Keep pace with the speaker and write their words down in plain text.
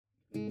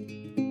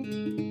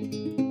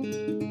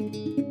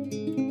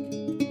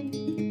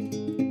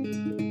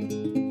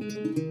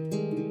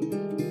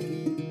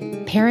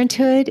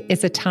Parenthood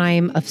is a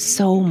time of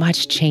so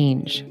much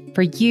change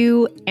for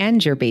you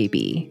and your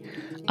baby.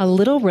 A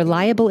little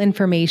reliable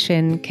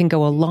information can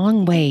go a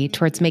long way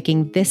towards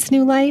making this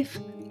new life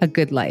a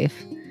good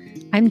life.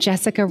 I'm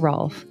Jessica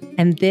Rolfe,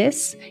 and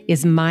this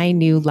is My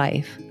New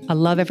Life, a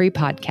Love Every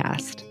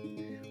podcast.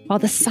 While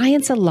the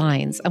science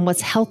aligns on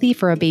what's healthy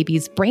for a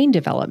baby's brain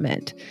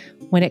development,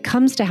 when it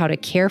comes to how to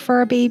care for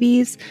our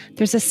babies,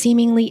 there's a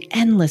seemingly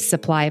endless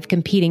supply of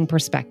competing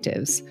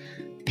perspectives.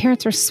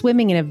 Parents are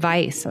swimming in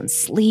advice on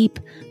sleep,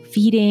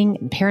 feeding,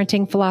 and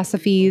parenting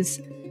philosophies.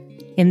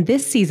 In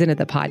this season of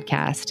the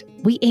podcast,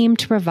 we aim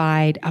to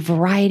provide a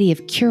variety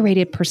of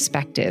curated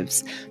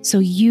perspectives so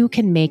you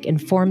can make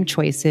informed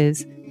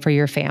choices for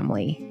your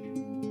family.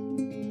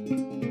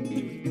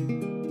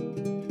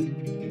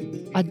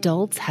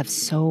 Adults have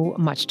so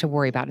much to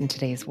worry about in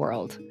today's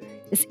world.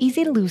 It's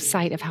easy to lose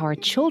sight of how our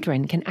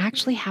children can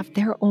actually have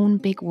their own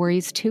big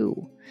worries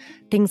too.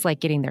 Things like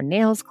getting their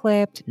nails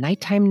clipped,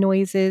 nighttime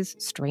noises,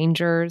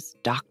 strangers,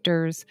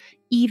 doctors,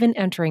 even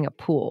entering a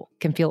pool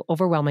can feel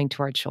overwhelming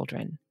to our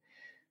children.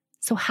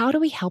 So how do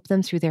we help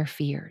them through their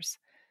fears?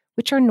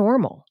 Which are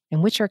normal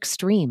and which are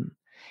extreme?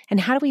 And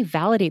how do we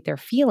validate their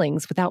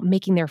feelings without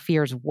making their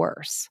fears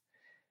worse?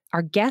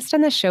 Our guest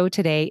on the show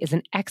today is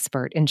an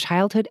expert in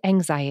childhood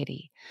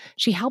anxiety.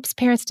 She helps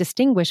parents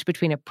distinguish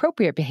between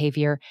appropriate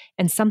behavior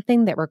and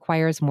something that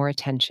requires more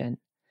attention.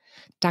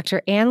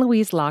 Dr.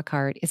 Anne-Louise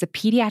Lockhart is a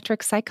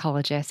pediatric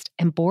psychologist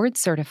and board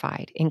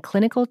certified in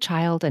clinical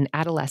child and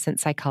adolescent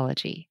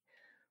psychology.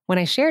 When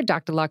I shared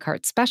Dr.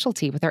 Lockhart's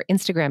specialty with our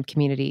Instagram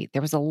community,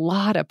 there was a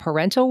lot of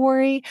parental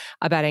worry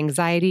about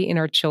anxiety in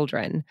our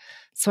children.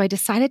 So I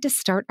decided to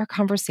start our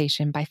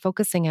conversation by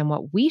focusing on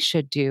what we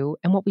should do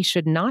and what we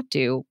should not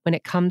do when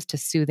it comes to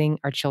soothing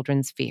our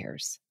children's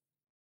fears.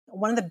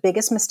 One of the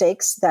biggest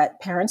mistakes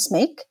that parents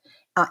make,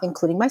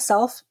 including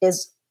myself,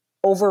 is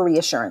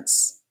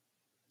over-reassurance.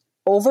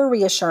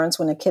 Over-reassurance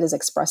when a kid is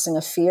expressing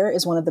a fear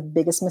is one of the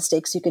biggest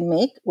mistakes you can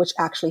make, which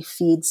actually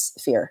feeds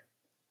fear.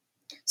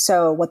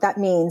 So what that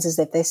means is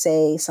that they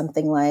say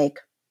something like,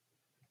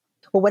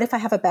 well, what if I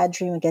have a bad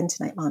dream again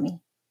tonight, mommy?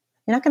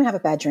 You're not going to have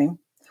a bad dream.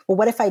 Well,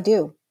 what if I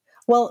do?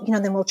 Well,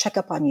 then we'll check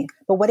up on you.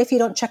 But what if you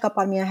don't check up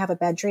on me? I have a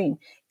bad dream.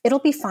 It'll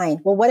be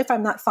fine. Well, what if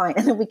I'm not fine?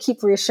 And then we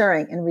keep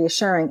reassuring and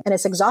reassuring. And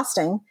it's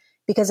exhausting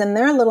because in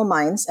their little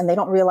minds, and they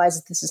don't realize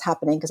that this is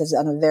happening because it's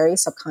on a very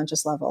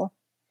subconscious level.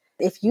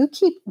 If you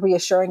keep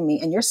reassuring me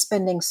and you're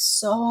spending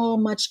so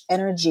much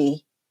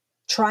energy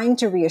trying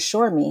to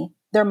reassure me,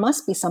 there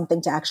must be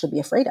something to actually be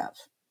afraid of.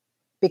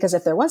 Because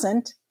if there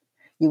wasn't,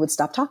 you would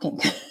stop talking.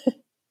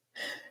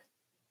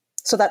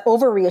 So that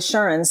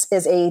over-reassurance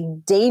is a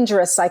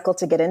dangerous cycle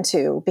to get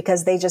into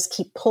because they just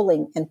keep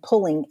pulling and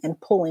pulling and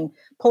pulling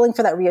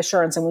for that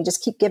reassurance. And we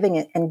just keep giving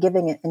it and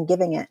giving it and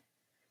giving it.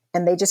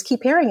 And they just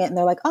keep hearing it. And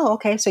they're like, oh,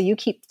 okay, so you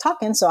keep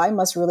talking. So I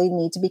must really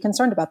need to be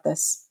concerned about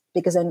this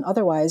because then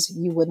otherwise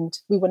we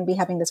wouldn't be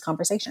having this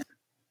conversation.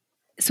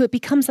 So it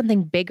becomes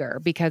something bigger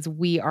because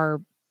we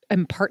are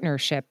in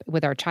partnership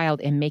with our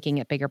child in making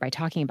it bigger by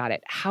talking about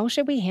it. How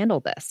should we handle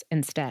this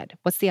instead?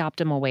 What's the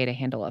optimal way to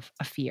handle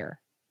a fear?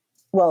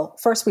 Well,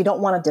 first, we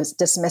don't want to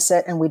dismiss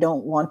it and we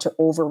don't want to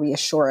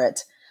over-reassure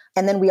it.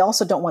 And then we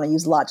also don't want to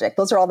use logic.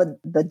 Those are all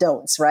the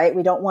don'ts, right?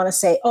 We don't want to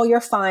say, oh,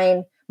 you're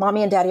fine.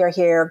 Mommy and daddy are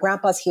here.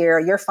 Grandpa's here.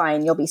 You're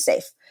fine. You'll be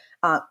safe.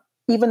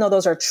 Even though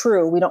those are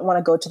true, we don't want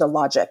to go to the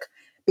logic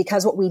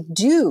because what we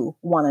do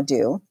want to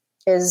do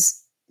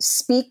is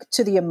speak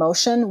to the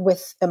emotion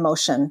with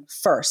emotion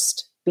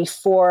first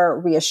before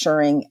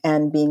reassuring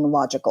and being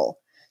logical.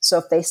 So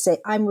if they say,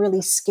 I'm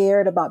really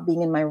scared about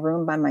being in my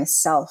room by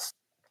myself,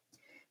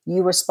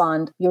 you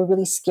respond, you're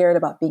really scared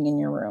about being in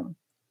your room.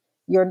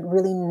 You're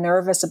really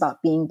nervous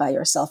about being by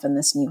yourself in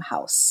this new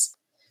house.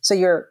 So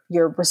you're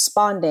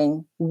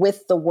responding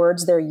with the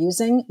words they're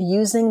using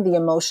the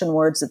emotion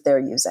words that they're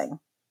using.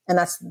 And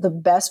that's the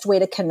best way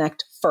to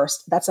connect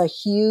first. That's a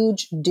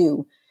huge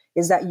do,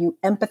 is that you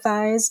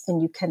empathize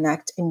and you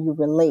connect and you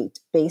relate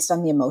based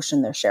on the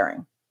emotion they're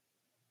sharing.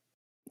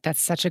 That's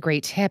such a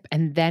great tip.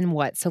 And then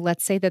what? So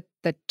let's say that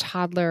the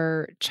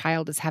toddler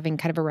child is having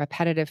kind of a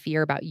repetitive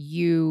fear about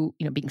you,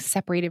 being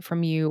separated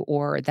from you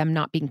or them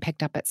not being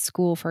picked up at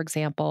school, for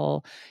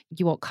example.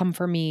 You won't come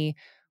for me.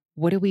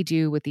 What do we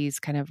do with these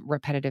kind of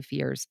repetitive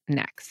fears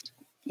next?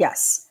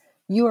 Yes.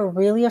 You are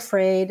really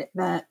afraid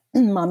that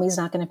mommy's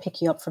not going to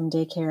pick you up from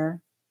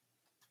daycare.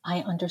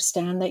 I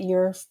understand that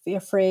you're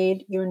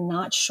afraid. You're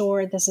not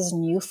sure this is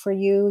new for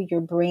you.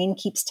 Your brain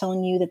keeps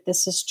telling you that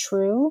this is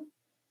true.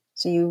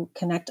 So you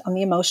connect on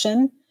the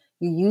emotion,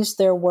 you use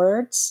their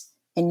words,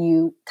 and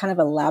you kind of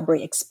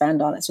elaborate,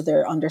 expand on it. So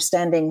they're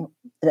understanding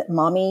that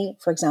mommy,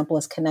 for example,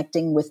 is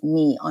connecting with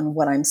me on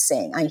what I'm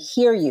saying. I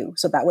hear you.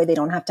 So that way they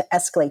don't have to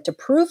escalate to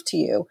prove to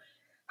you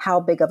how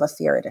big of a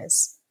fear it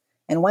is.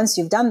 And once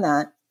you've done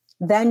that,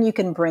 then you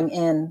can bring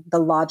in the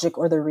logic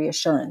or the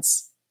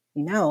reassurance.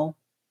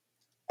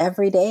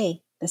 Every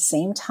day, the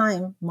same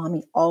time,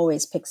 mommy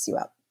always picks you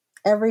up.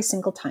 every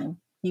single time.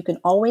 You can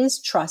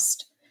always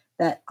trust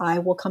that I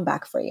will come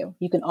back for you.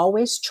 You can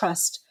always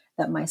trust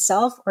that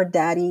myself or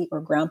daddy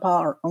or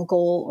grandpa or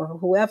uncle or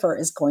whoever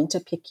is going to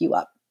pick you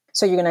up.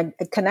 So you're going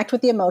to connect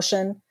with the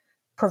emotion,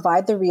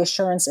 provide the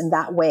reassurance in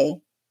that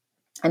way,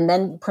 and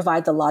then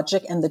provide the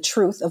logic and the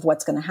truth of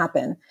what's going to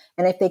happen.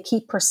 And if they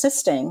keep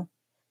persisting,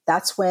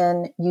 that's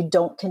when you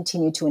don't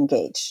continue to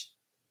engage.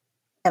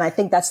 And I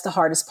think that's the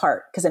hardest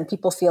part, because then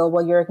people feel,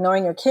 well, you're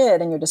ignoring your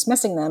kid and you're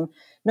dismissing them.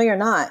 No, you're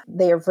not.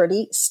 They have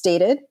already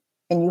stated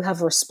and you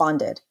have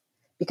responded.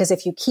 Because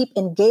if you keep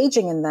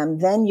engaging in them,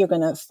 then you're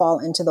going to fall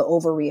into the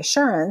over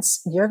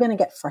reassurance. You're going to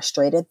get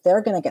frustrated.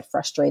 They're going to get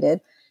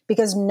frustrated,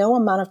 because no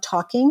amount of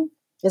talking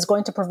is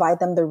going to provide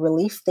them the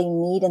relief they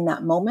need in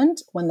that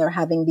moment when they're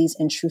having these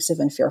intrusive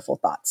and fearful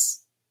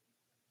thoughts.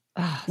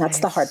 Oh, That's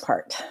the hard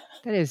part.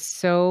 That is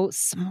so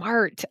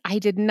smart. I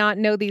did not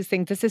know these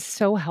things. This is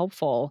so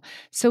helpful.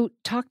 So,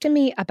 talk to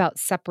me about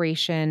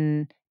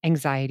separation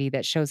anxiety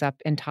that shows up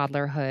in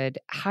toddlerhood.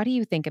 How do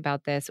you think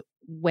about this?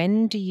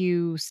 When do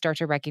you start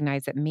to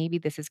recognize that maybe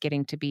this is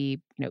getting to be,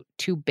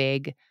 too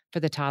big for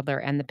the toddler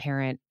and the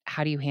parent?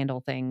 How do you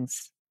handle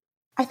things?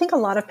 I think a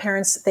lot of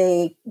parents,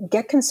 they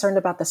get concerned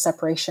about the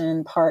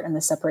separation part and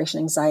the separation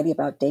anxiety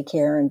about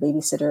daycare and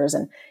babysitters,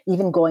 and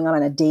even going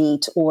on a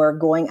date or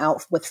going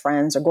out with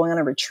friends or going on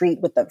a retreat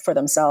for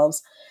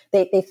themselves.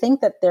 They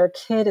think that their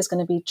kid is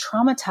going to be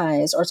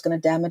traumatized or it's going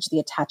to damage the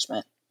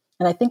attachment.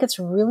 And I think it's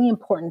really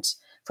important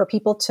for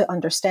people to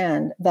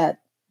understand that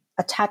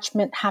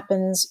attachment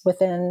happens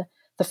within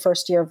the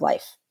first year of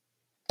life,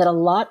 that a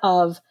lot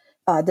of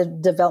the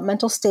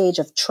developmental stage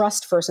of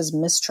trust versus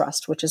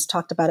mistrust, which is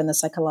talked about in the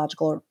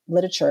psychological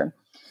literature,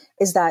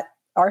 is that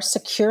our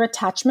secure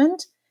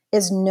attachment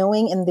is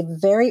knowing in the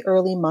very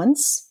early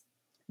months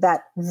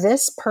that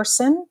this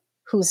person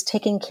who's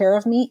taking care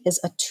of me is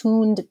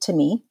attuned to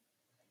me.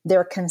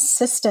 They're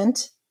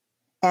consistent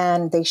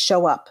and they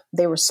show up.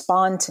 They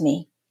respond to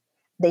me.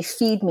 They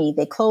feed me.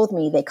 They clothe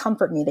me. They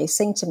comfort me. They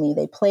sing to me.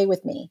 They play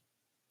with me.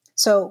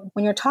 So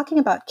when you're talking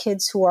about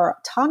kids who are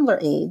toddler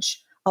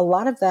age, a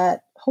lot of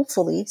that,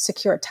 hopefully,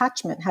 secure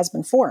attachment has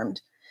been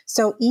formed.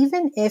 So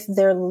even if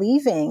they're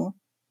leaving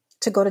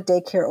to go to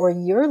daycare, or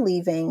you're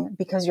leaving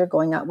because you're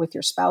going out with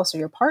your spouse or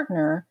your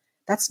partner,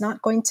 that's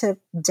not going to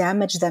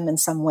damage them in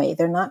some way.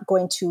 They're not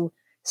going to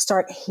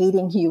start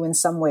hating you in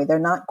some way. They're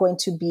not going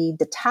to be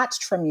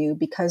detached from you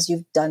because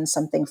you've done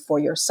something for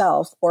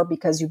yourself or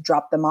because you've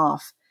dropped them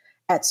off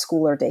at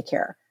school or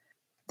daycare.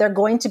 They're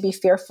going to be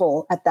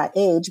fearful at that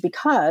age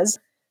because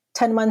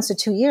 10 months to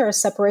 2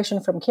 years,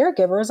 separation from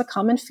caregiver is a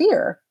common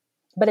fear.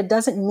 But it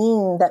doesn't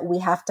mean that we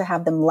have to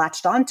have them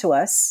latched onto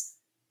us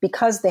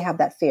because they have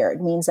that fear. It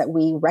means that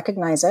we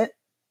recognize it,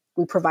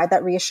 we provide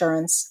that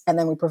reassurance, and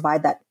then we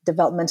provide that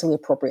developmentally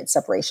appropriate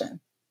separation.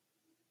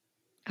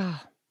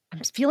 Oh, I'm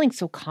feeling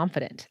so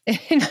confident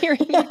in hearing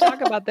you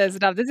talk about this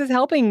stuff. This is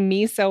helping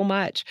me so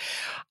much.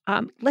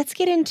 Let's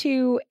get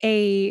into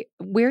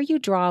where you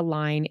draw a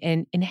line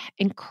in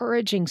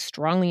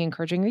strongly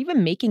encouraging, or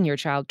even making your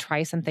child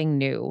try something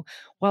new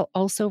while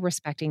also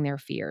respecting their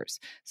fears.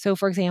 So,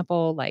 for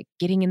example, like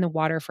getting in the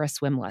water for a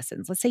swim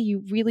lessons. Let's say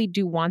you really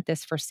do want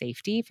this for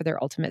safety, for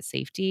their ultimate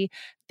safety.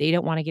 They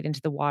don't want to get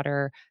into the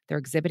water. They're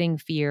exhibiting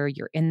fear.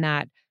 You're in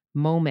that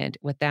moment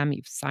with them.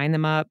 You've signed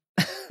them up.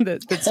 The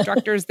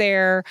instructor's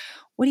there.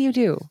 What do you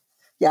do?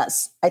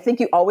 Yes. I think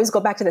you always go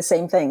back to the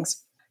same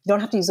things. You don't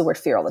have to use the word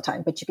fear all the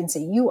time, but you can say,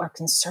 you are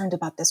concerned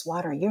about this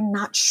water. You're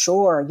not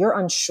sure. You're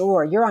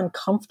unsure. You're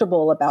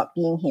uncomfortable about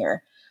being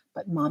here.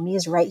 But mommy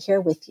is right here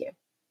with you.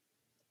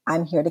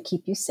 I'm here to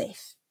keep you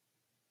safe.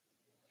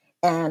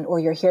 Or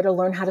you're here to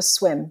learn how to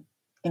swim.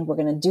 And we're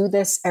going to do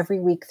this every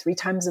week, 3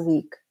 times a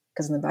week,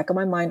 because in the back of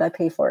my mind, I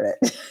pay for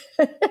it.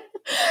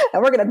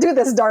 And we're going to do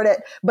this, darn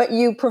it. But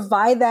you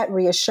provide that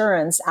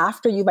reassurance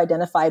after you've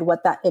identified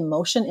what that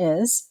emotion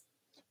is.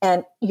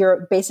 And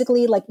you're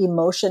basically like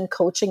emotion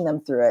coaching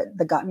them through it.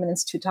 The Gottman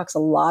Institute talks a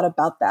lot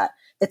about that.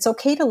 It's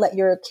okay to let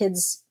your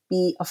kids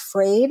be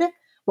afraid,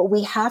 but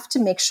we have to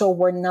make sure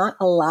we're not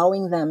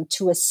allowing them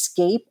to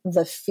escape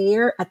the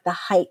fear at the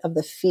height of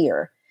the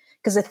fear.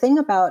 Because the thing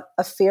about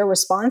a fear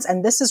response,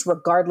 and this is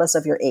regardless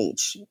of your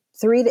age,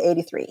 3 to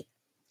 83,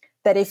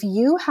 that if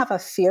you have a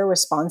fear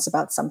response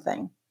about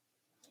something,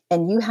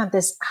 and you have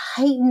this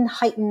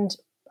heightened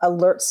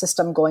alert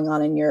system going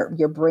on in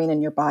your brain and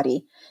your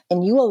body,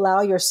 and you allow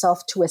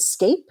yourself to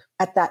escape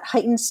at that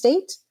heightened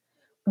state,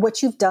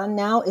 what you've done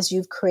now is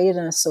you've created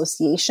an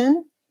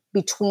association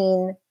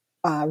between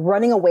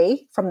running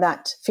away from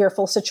that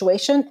fearful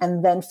situation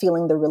and then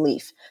feeling the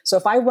relief. So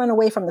if I run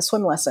away from the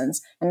swim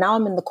lessons and now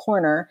I'm in the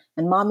corner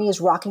and mommy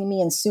is rocking me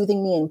and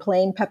soothing me and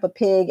playing Peppa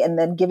Pig and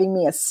then giving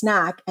me a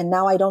snack, and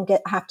now I don't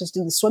have to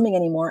do the swimming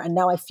anymore, and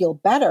now I feel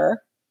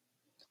better,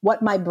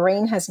 what my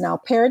brain has now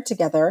paired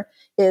together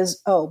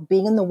is,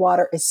 being in the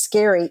water is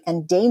scary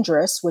and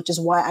dangerous, which is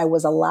why I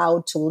was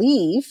allowed to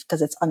leave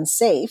because it's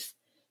unsafe.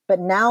 But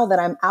now that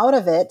I'm out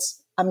of it,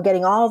 I'm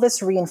getting all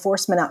this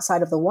reinforcement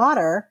outside of the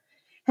water.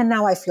 And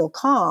now I feel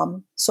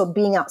calm. So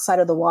being outside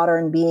of the water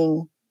and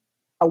being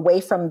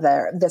away from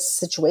this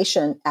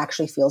situation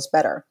actually feels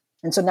better.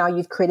 And so now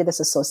you've created this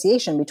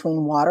association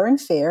between water and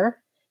fear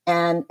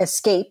and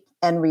escape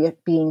and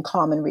being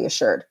calm and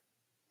reassured.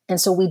 And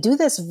so we do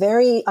this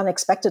very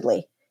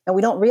unexpectedly, and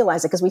we don't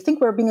realize it because we think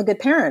we're being a good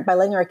parent by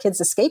letting our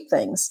kids escape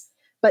things.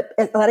 But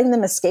letting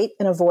them escape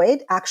and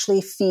avoid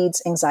actually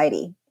feeds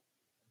anxiety.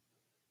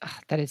 Oh,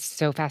 that is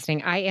so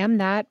fascinating. I am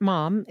that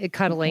mom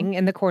cuddling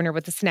in the corner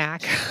with a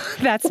snack.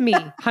 That's me,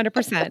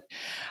 100%.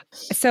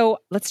 So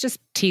let's just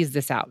tease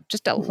this out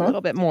just a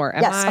little bit more.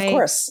 Am Yes, of I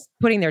course.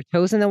 putting their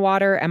toes in the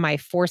water? Am I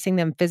forcing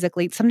them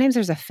physically? Sometimes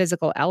there's a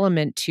physical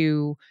element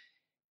to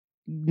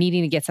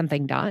needing to get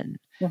something done.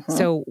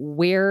 So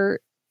where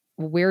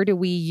do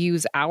we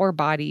use our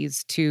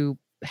bodies to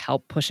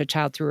help push a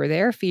child through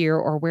their fear,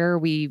 or where are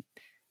we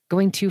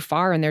going too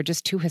far and they're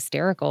just too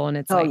hysterical and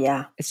it's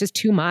it's just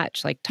too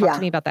much? Like, talk to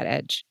me about that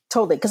edge.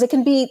 Totally. Because it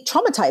can be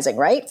traumatizing,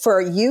 right?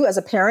 For you as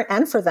a parent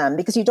and for them,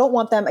 because you don't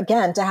want them,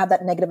 again, to have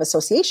that negative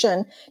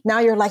association. Now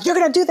you're like, you're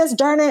going to do this,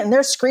 darn it. And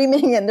they're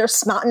screaming and they're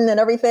snotting and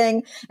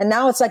everything. And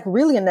now it's like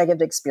really a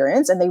negative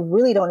experience and they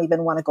really don't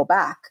even want to go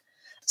back.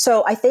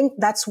 So I think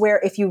that's where,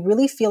 if you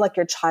really feel like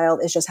your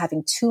child is just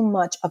having too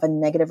much of a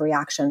negative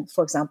reaction,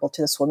 for example,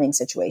 to the swimming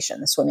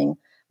situation, the swimming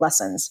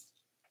lessons,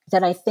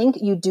 then I think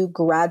you do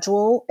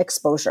gradual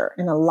exposure.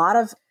 And a lot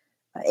of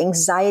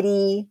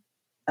anxiety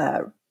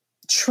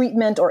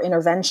treatment or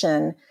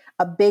intervention,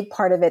 a big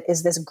part of it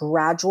is this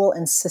gradual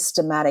and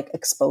systematic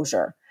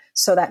exposure.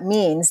 So that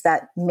means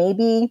that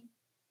maybe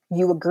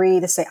you agree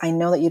to say, I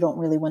know that you don't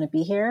really want to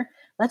be here.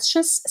 Let's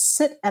just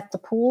sit at the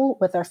pool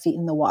with our feet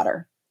in the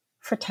water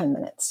for 10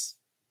 minutes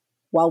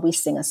while we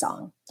sing a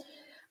song.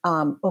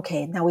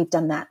 Okay, now we've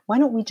done that. Why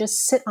don't we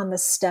just sit on the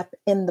step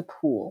in the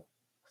pool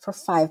for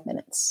 5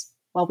 minutes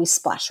while we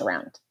splash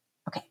around?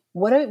 Okay,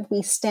 what if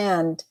we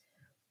stand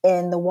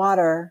in the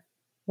water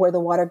where the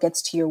water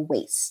gets to your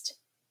waist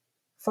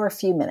for a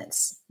few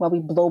minutes while we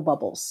blow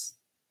bubbles?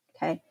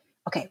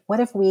 Okay, what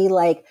if we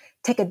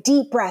take a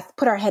deep breath,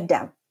 put our head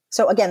down?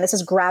 So again, this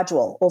is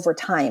gradual over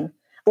time.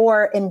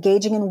 Or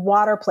engaging in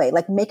water play,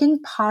 like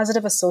making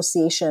positive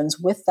associations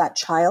with that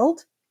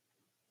child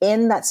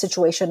in that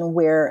situation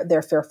where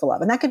they're fearful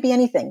of. And that could be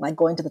anything, like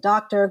going to the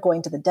doctor,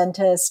 going to the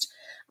dentist,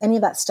 any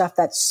of that stuff.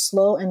 That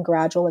slow and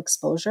gradual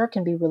exposure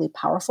can be really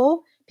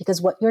powerful,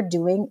 because what you're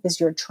doing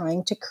is you're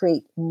trying to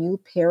create new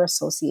pair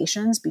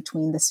associations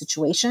between the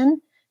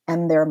situation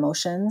and their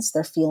emotions,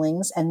 their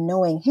feelings, and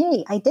knowing,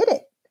 hey, I did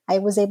it. I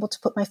was able to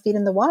put my feet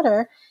in the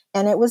water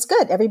and it was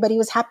good. Everybody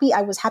was happy.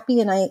 I was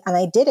happy and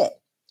I did it.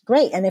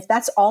 Great. And if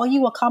that's all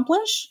you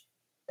accomplish,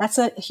 that's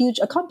a huge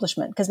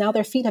accomplishment, because now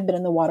their feet have been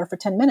in the water for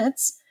 10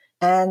 minutes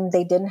and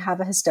they didn't have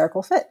a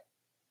hysterical fit.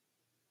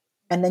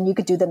 And then you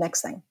could do the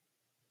next thing.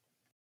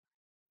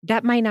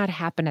 That might not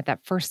happen at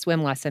that first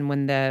swim lesson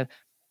when the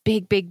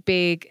big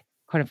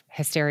kind of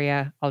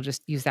hysteria, I'll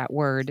just use that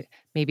word.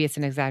 Maybe it's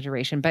an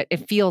exaggeration, but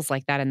it feels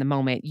like that in the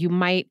moment. You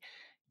might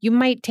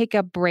take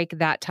a break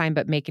that time,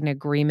 but make an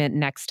agreement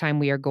next time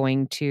we are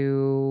going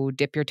to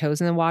dip your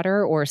toes in the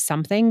water or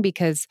something,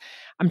 because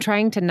I'm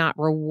trying to not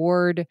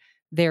reward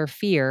their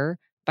fear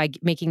by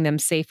making them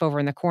safe over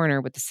in the corner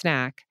with the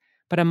snack,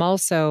 but I'm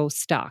also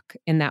stuck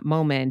in that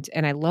moment.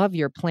 And I love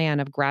your plan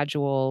of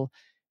gradual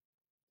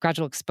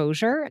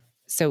exposure.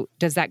 So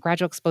does that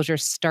gradual exposure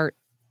start,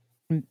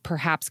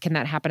 perhaps can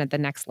that happen at the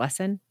next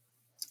lesson?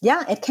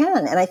 Yeah, it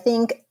can. And I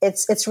think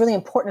it's really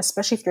important,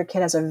 especially if your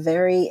kid has a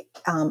very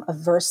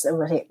averse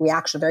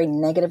reaction, a very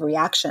negative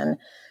reaction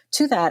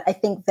to that. I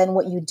think then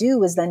what you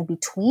do is then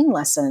between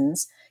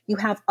lessons, you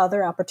have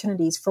other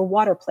opportunities for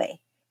water play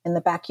in the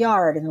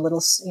backyard, in a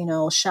little,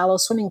 shallow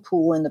swimming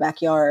pool in the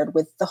backyard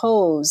with the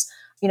hose,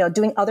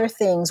 doing other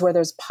things where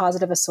there's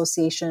positive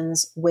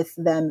associations with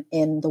them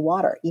in the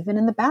water, even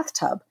in the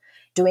bathtub,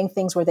 doing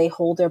things where they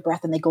hold their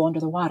breath and they go under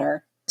the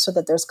water, so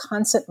that there's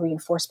constant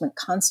reinforcement,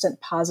 constant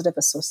positive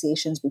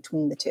associations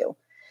between the two.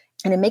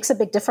 And it makes a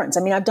big difference. I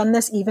mean, I've done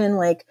this even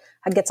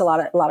I get a lot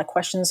of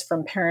questions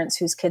from parents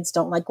whose kids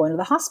don't like going to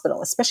the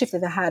hospital, especially if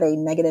they've had a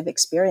negative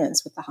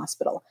experience with the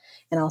hospital.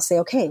 And I'll say,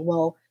 okay,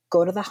 well,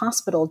 go to the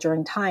hospital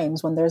during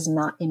times when there's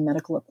not a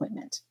medical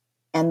appointment,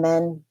 and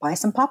then buy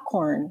some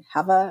popcorn,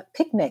 have a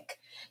picnic,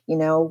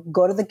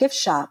 go to the gift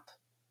shop,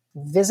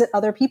 visit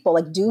other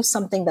people, do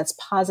something that's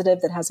positive,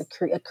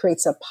 that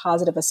creates a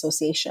positive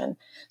association.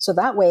 So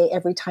that way,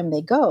 every time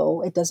they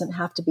go, it doesn't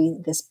have to be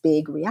this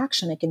big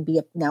reaction. It can be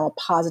now a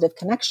positive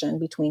connection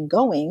between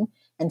going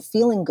and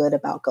feeling good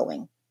about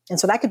going. And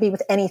so that could be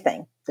with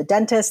anything: the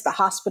dentist, the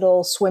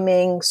hospital,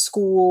 swimming,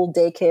 school,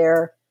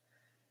 daycare,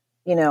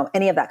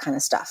 any of that kind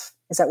of stuff.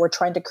 Is that we're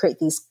trying to create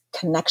these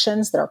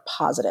connections that are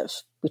positive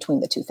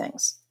between the two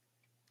things.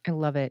 I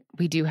love it.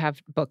 We do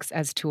have books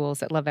as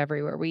tools at Love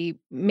Everywhere. We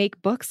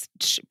make books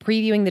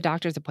previewing the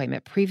doctor's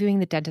appointment, previewing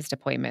the dentist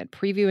appointment,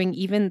 previewing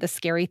even the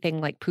scary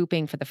thing like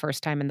pooping for the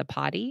first time in the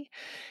potty.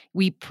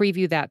 We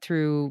preview that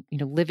through,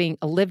 living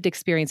a lived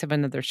experience of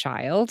another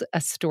child,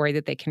 a story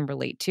that they can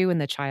relate to,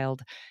 and the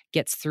child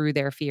gets through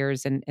their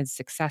fears and is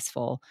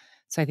successful.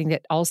 So I think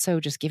that also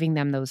just giving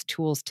them those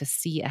tools to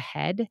see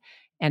ahead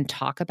and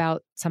talk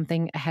about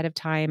something ahead of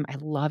time. I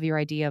love your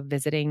idea of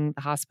visiting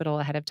the hospital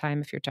ahead of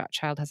time if your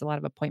child has a lot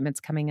of appointments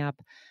coming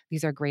up.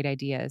 These are great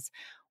ideas.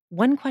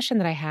 One question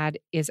that I had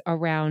is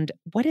around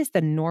what is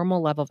the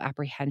normal level of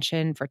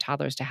apprehension for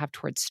toddlers to have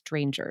towards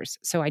strangers?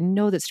 So I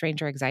know that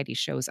stranger anxiety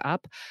shows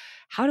up.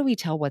 How do we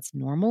tell what's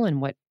normal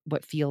and what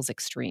feels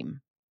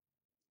extreme?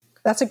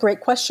 That's a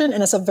great question.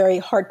 And it's a very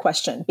hard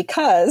question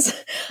because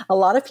a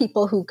lot of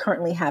people who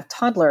currently have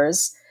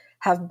toddlers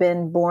have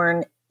been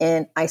born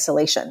in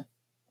isolation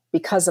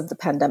because of the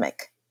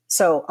pandemic.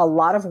 So a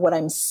lot of what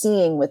I'm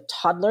seeing with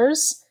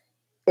toddlers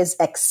is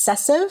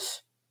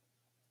excessive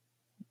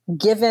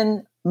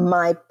given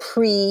my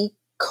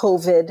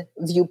pre-COVID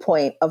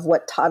viewpoint of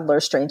what toddler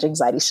strange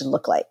anxiety should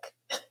look like.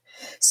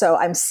 So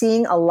I'm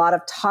seeing a lot of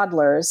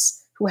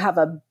toddlers who have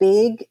a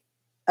big,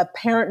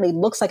 apparently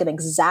looks like an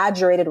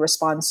exaggerated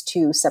response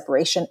to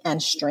separation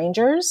and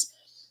strangers,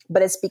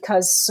 but it's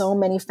because so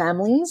many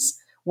families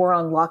were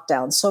on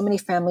lockdown. So many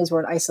families were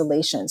in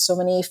isolation. So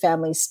many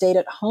families stayed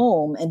at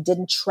home and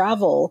didn't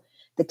travel.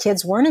 The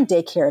kids weren't in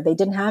daycare. They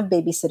didn't have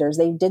babysitters.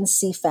 They didn't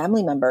see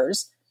family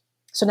members.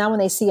 So now when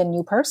they see a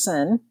new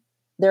person,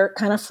 they're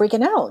kind of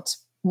freaking out.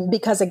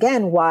 Because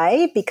again,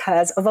 why?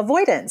 Because of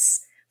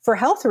avoidance. For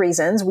health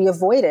reasons, we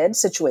avoided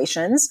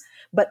situations,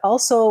 but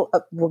also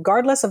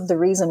regardless of the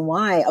reason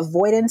why,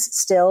 avoidance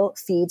still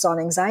feeds on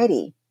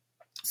anxiety,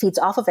 feeds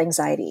off of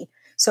anxiety.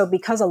 So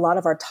because a lot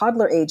of our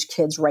toddler age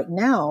kids right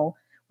now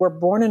were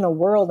born in a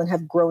world and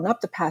have grown up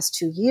the past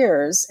 2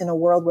 years in a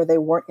world where they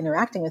weren't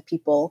interacting with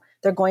people,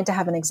 they're going to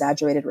have an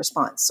exaggerated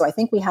response. So I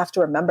think we have to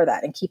remember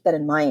that and keep that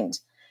in mind,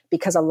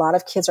 because a lot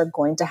of kids are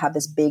going to have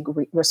this big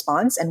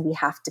response, and we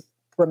have to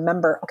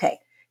remember, okay,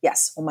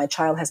 yes, well, my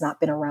child has not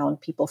been around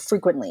people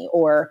frequently,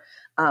 or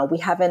we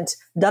haven't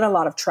done a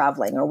lot of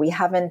traveling, or we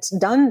haven't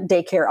done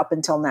daycare up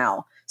until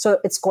now. So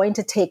it's going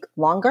to take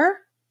longer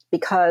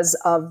because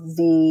of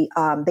they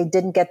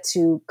didn't get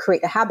to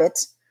create a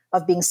habit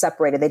of being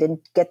separated. They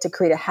didn't get to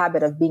create a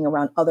habit of being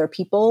around other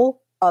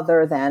people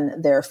other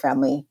than their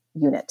family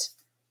unit.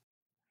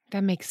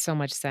 That makes so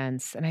much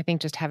sense. And I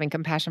think just having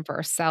compassion for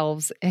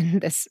ourselves in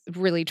this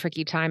really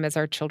tricky time as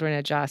our children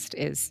adjust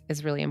is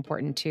really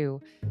important too.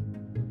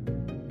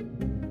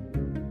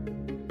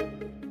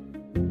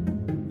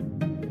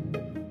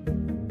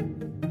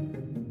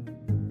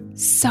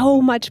 So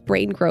much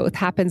brain growth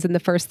happens in the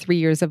first 3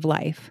 years of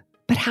life.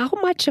 But how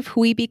much of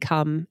who we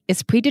become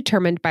is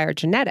predetermined by our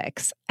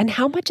genetics, and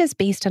how much is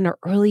based on our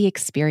early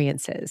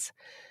experiences?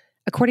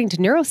 According to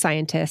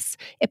neuroscientists,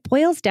 it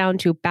boils down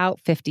to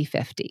about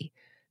 50-50.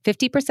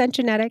 50%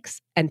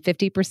 genetics and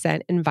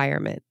 50%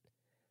 environment.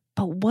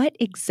 But what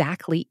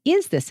exactly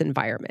is this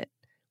environment?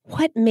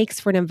 What makes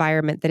for an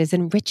environment that is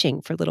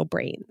enriching for little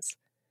brains?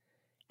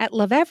 At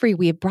Lovevery,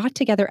 we have brought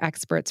together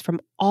experts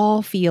from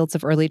all fields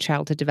of early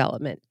childhood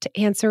development to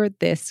answer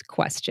this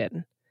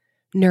question.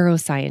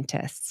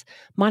 Neuroscientists,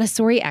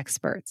 Montessori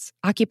experts,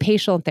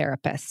 occupational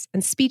therapists,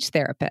 and speech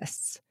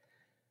therapists.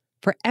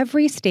 For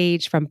every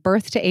stage from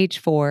birth to age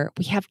 4,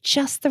 we have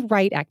just the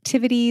right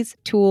activities,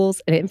 tools,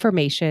 and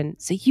information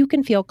so you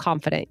can feel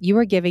confident you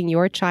are giving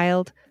your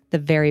child the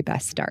very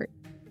best start.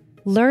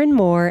 Learn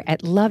more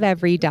at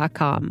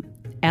lovevery.com.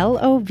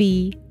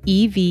 LOVEVERY.com.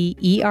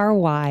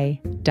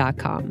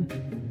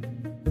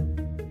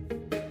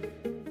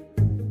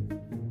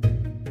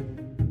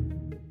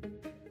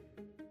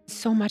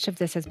 So much of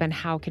this has been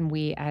how can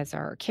we as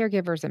our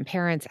caregivers and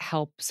parents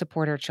help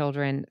support our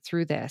children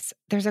through this?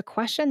 There's a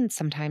question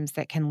sometimes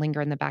that can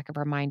linger in the back of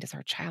our mind. Does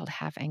our child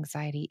have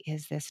anxiety?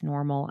 Is this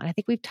normal? And I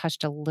think we've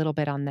touched a little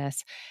bit on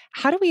this.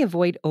 How do we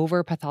avoid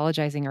over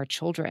pathologizing our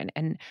children?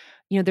 And,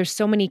 there's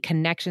so many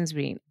connections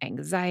between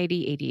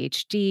anxiety,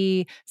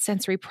 ADHD,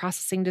 sensory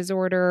processing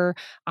disorder,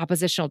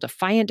 oppositional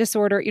defiant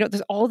disorder.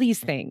 There's all these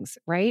things,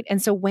 right? And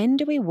so when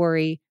do we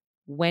worry?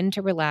 When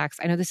to relax?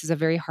 I know this is a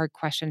very hard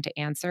question to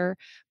answer,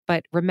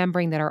 but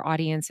remembering that our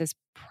audience is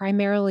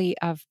primarily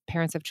of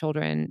parents of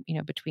children,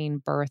 between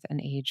birth and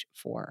age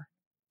 4.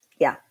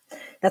 Yeah,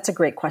 that's a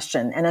great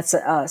question. And it's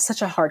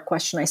such a hard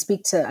question. I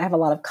have a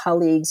lot of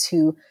colleagues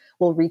who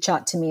will reach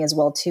out to me as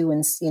well too,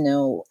 and,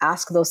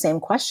 ask those same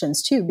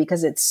questions too,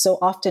 because it's so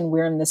often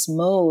we're in this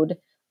mode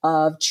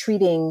of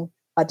treating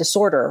a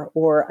disorder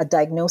or a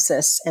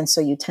diagnosis. And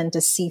so you tend to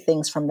see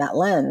things from that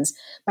lens.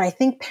 But I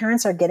think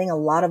parents are getting a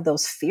lot of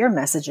those fear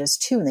messages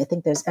too. And they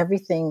think there's every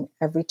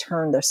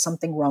turn, there's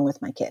something wrong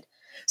with my kid.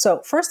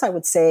 So first I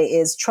would say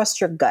is trust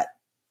your gut,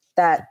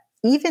 that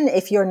even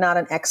if you're not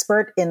an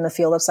expert in the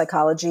field of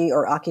psychology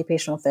or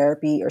occupational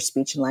therapy or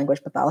speech and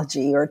language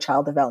pathology or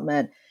child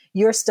development,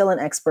 you're still an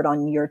expert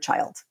on your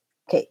child.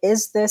 Okay.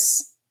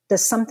 Does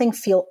something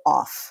feel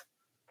off?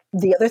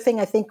 The other thing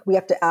I think we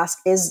have to ask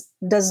is,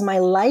 does my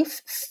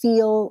life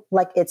feel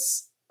like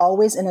it's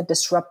always in a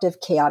disruptive,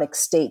 chaotic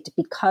state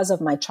because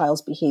of my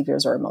child's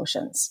behaviors or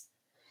emotions?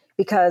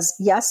 Because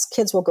yes,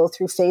 kids will go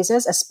through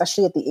phases,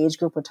 especially at the age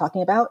group we're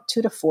talking about.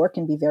 2 to 4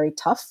 can be very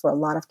tough for a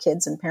lot of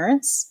kids and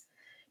parents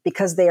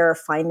because they are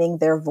finding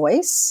their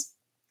voice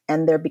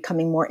and they're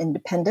becoming more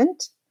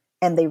independent.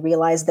 and they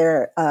realize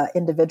they're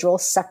individual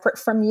separate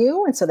from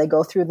you. And so they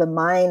go through the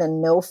mine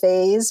and no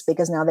phase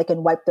because now they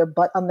can wipe their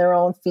butt on their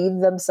own,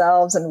 feed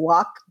themselves, and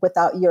walk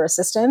without your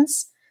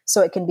assistance.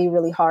 So it can be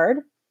really hard.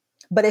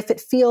 But if it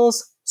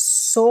feels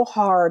so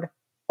hard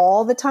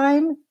all the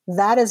time,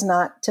 that is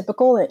not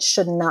typical. And it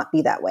should not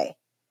be that way.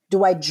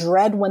 Do I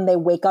dread when they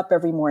wake up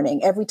every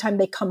morning, every time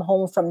they come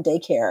home from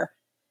daycare?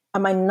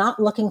 Am I not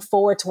looking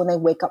forward to when they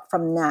wake up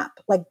from nap?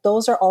 Like,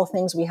 those are all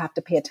things we have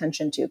to pay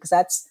attention to, because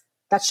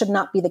that should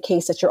not be the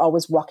case, that you're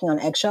always walking on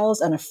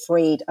eggshells and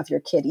afraid of your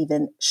kid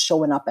even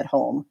showing up at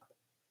home.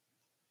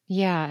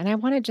 Yeah. And I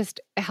want to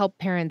just help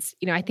parents.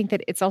 I think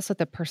that it's also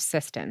the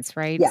persistence,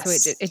 right? So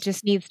Yes. it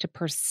just needs to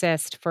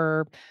persist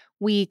for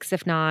weeks,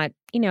 if not,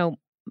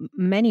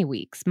 many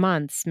weeks,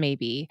 months,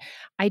 maybe.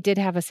 I did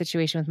have a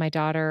situation with my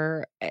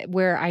daughter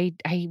where I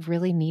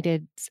really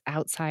needed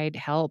outside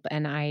help,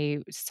 and I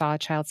saw a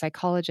child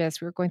psychologist.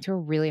 We were going through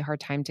a really hard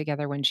time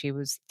together when she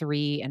was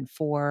 3 and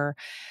 4.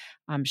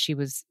 She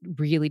was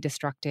really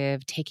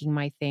destructive, taking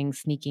my things,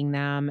 sneaking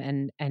them,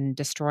 and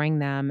destroying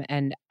them.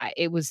 And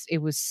it was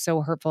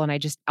so hurtful. And I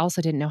just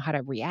also didn't know how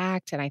to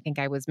react. And I think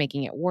I was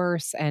making it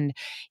worse. And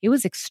it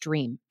was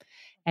extreme.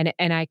 And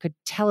I could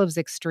tell it was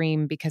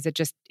extreme because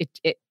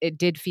it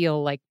did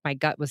feel like my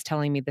gut was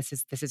telling me this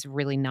is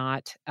really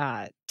not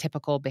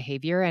typical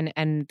behavior.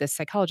 And the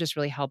psychologist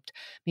really helped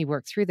me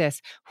work through this.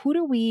 Who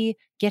do we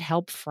get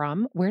help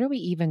from? Where do we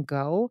even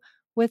go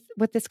with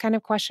this kind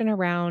of question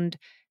around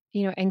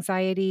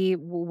anxiety?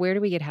 Where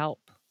do we get help?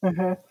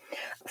 Mm-hmm.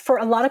 For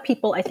a lot of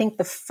people, I think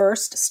the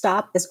first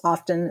stop is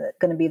often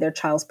going to be their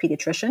child's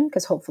pediatrician,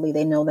 because hopefully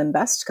they know them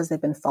best because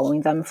they've been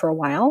following them for a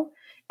while.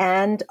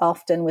 And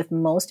often with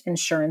most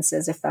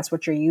insurances, if that's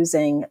what you're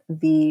using,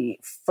 the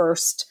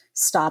first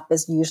stop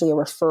is usually a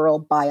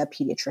referral by a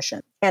pediatrician.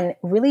 And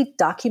really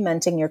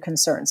documenting your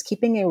concerns,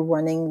 keeping a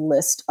running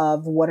list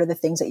of what are the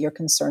things that you're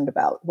concerned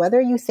about, whether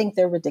you think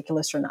they're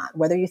ridiculous or not,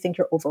 whether you think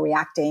you're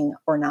overreacting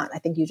or not. I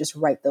think you just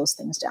write those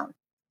things down.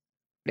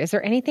 Is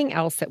there anything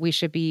else that we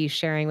should be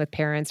sharing with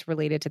parents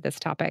related to this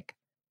topic?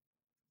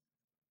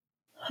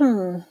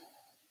 I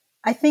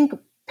think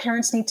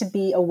parents need to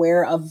be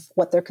aware of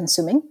what they're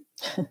consuming.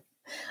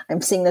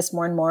 I'm seeing this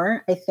more and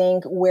more. I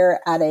think we're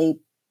at a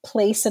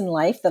place in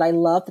life that I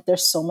love that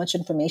there's so much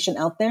information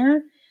out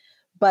there,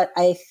 but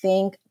I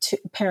think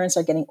parents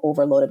are getting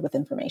overloaded with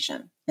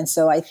information. And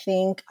so I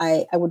think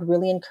I would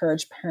really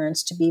encourage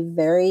parents to be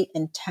very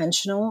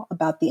intentional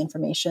about the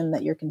information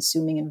that you're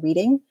consuming and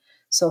reading.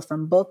 So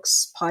from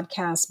books,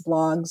 podcasts,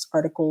 blogs,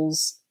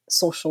 articles,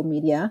 social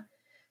media,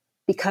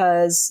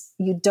 because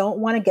you don't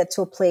want to get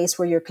to a place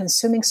where you're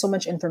consuming so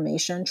much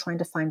information, trying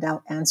to find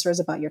out answers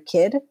about your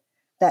kid,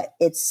 that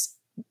it's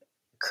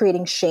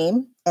creating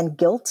shame and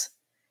guilt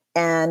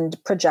and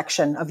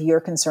projection of your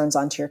concerns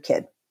onto your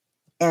kid.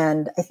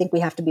 And I think we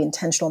have to be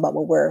intentional about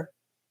what we're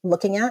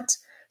looking at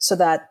so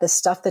that the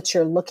stuff that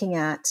you're looking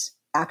at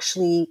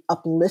actually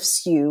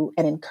uplifts you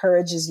and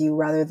encourages you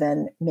rather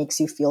than makes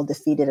you feel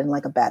defeated and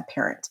like a bad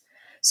parent.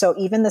 So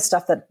even the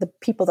stuff that the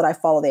people that I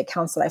follow, the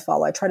accounts that I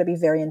follow, I try to be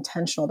very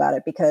intentional about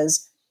it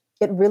because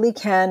it really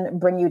can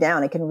bring you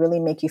down. It can really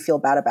make you feel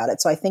bad about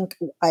it. So I think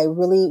I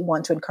really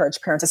want to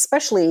encourage parents,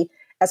 especially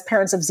as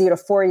parents of 0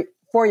 to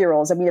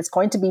 4-year-olds. I mean, it's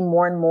going to be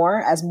more and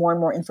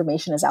more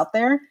information is out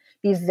there.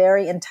 Be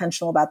very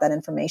intentional about that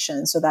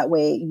information. So that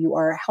way you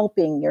are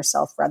helping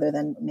yourself rather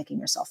than making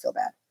yourself feel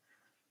bad.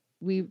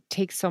 We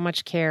take so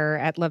much care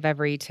at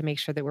Lovevery to make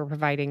sure that we're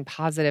providing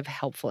positive,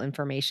 helpful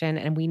information.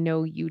 And we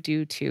know you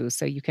do too.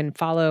 So you can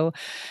follow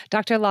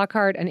Dr.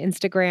 Lockhart on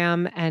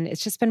Instagram. And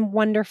it's just been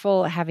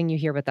wonderful having you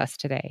here with us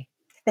today.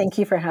 Thank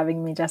you for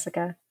having me,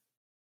 Jessica.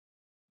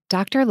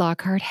 Dr.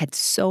 Lockhart had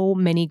so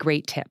many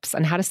great tips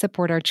on how to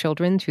support our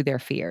children through their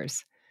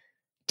fears.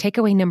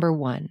 Takeaway number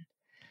 1.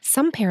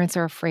 Some parents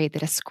are afraid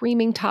that a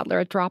screaming toddler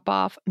at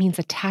drop-off means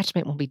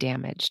attachment will be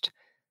damaged.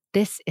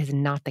 This is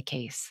not the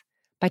case.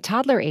 By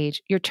toddler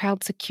age, your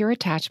child's secure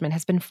attachment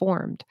has been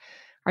formed.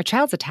 Our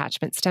child's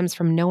attachment stems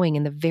from knowing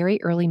in the very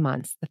early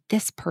months that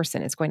this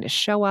person is going to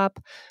show up,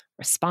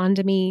 respond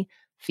to me,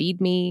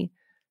 feed me.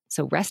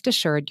 So rest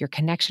assured your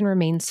connection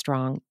remains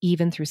strong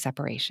even through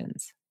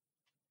separations.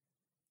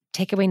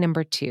 Takeaway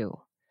number 2.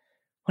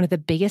 One of the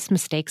biggest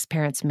mistakes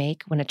parents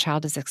make when a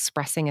child is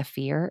expressing a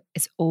fear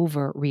is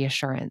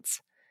over-reassurance.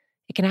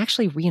 It can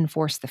actually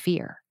reinforce the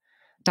fear.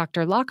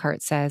 Dr.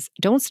 Lockhart says,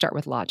 don't start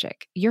with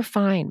logic. You're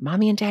fine.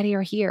 Mommy and daddy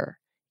are here.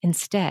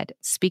 Instead,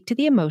 speak to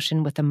the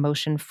emotion with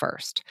emotion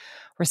first.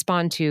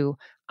 Respond to,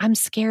 I'm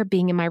scared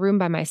being in my room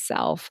by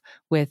myself,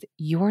 with,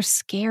 you're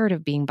scared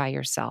of being by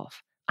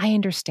yourself. I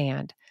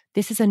understand.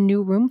 This is a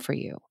new room for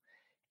you.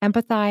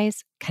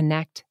 Empathize,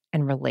 connect,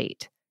 and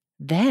relate.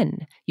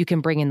 Then you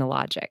can bring in the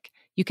logic.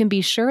 You can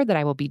be sure that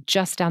I will be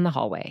just down the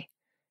hallway.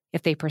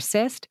 If they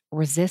persist,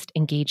 resist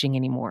engaging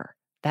anymore.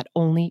 That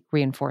only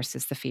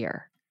reinforces the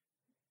fear.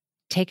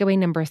 Takeaway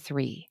number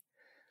 3,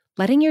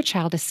 letting your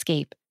child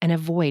escape and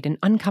avoid an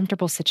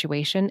uncomfortable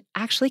situation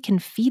actually can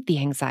feed the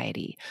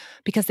anxiety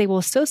because they will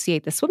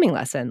associate the swimming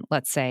lesson,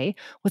 let's say,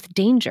 with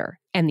danger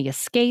and the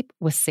escape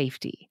with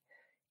safety.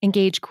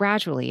 Engage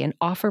gradually and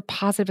offer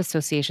positive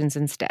associations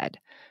instead.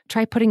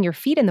 Try putting your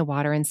feet in the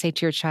water and say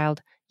to your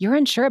child, "You're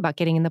unsure about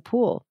getting in the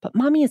pool, but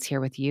mommy is here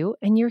with you,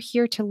 and you're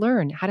here to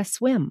learn how to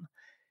swim."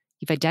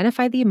 You've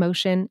identified the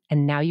emotion,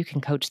 and now you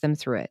can coach them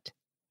through it.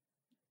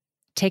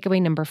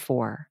 Takeaway number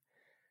 4.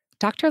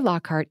 Dr.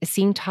 Lockhart is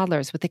seeing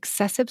toddlers with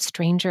excessive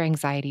stranger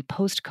anxiety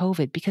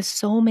post-COVID because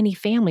so many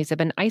families have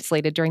been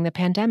isolated during the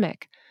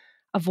pandemic.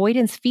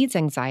 Avoidance feeds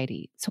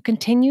anxiety, so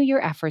continue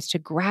your efforts to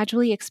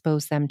gradually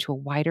expose them to a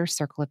wider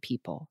circle of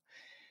people.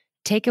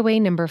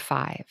 Takeaway number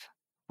 5.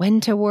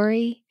 When to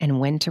worry and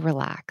when to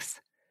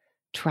relax.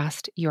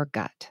 Trust your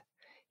gut.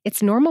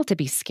 It's normal to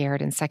be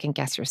scared and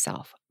second-guess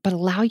yourself, but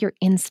allow your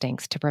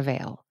instincts to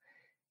prevail.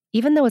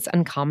 Even though it's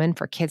uncommon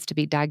for kids to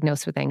be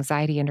diagnosed with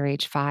anxiety under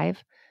age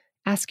 5,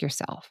 ask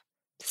yourself,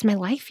 does my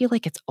life feel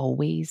like it's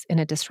always in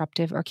a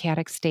disruptive or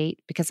chaotic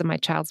state because of my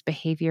child's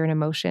behavior and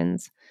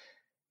emotions?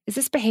 Is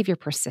this behavior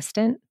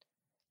persistent?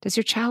 Does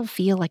your child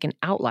feel like an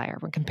outlier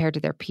when compared to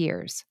their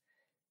peers?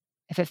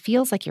 If it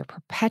feels like you're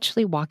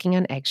perpetually walking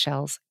on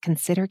eggshells,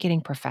 consider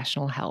getting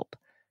professional help.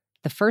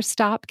 The first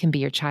stop can be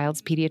your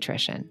child's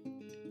pediatrician.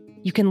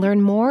 You can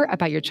learn more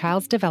about your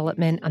child's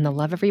development on the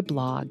Lovevery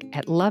blog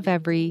at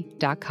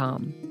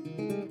lovevery.com.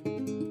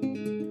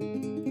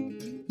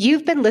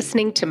 You've been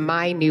listening to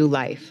My New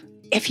Life.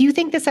 If you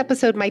think this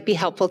episode might be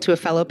helpful to a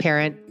fellow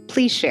parent,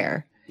 please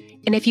share.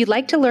 And if you'd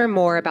like to learn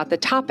more about the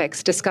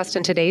topics discussed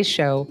in today's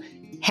show,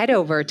 head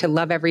over to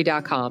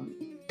lovevery.com.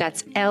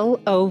 That's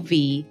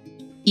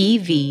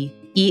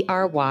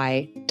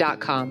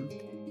LOVEVERY.com.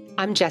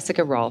 I'm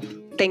Jessica Rolfe.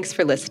 Thanks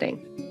for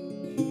listening.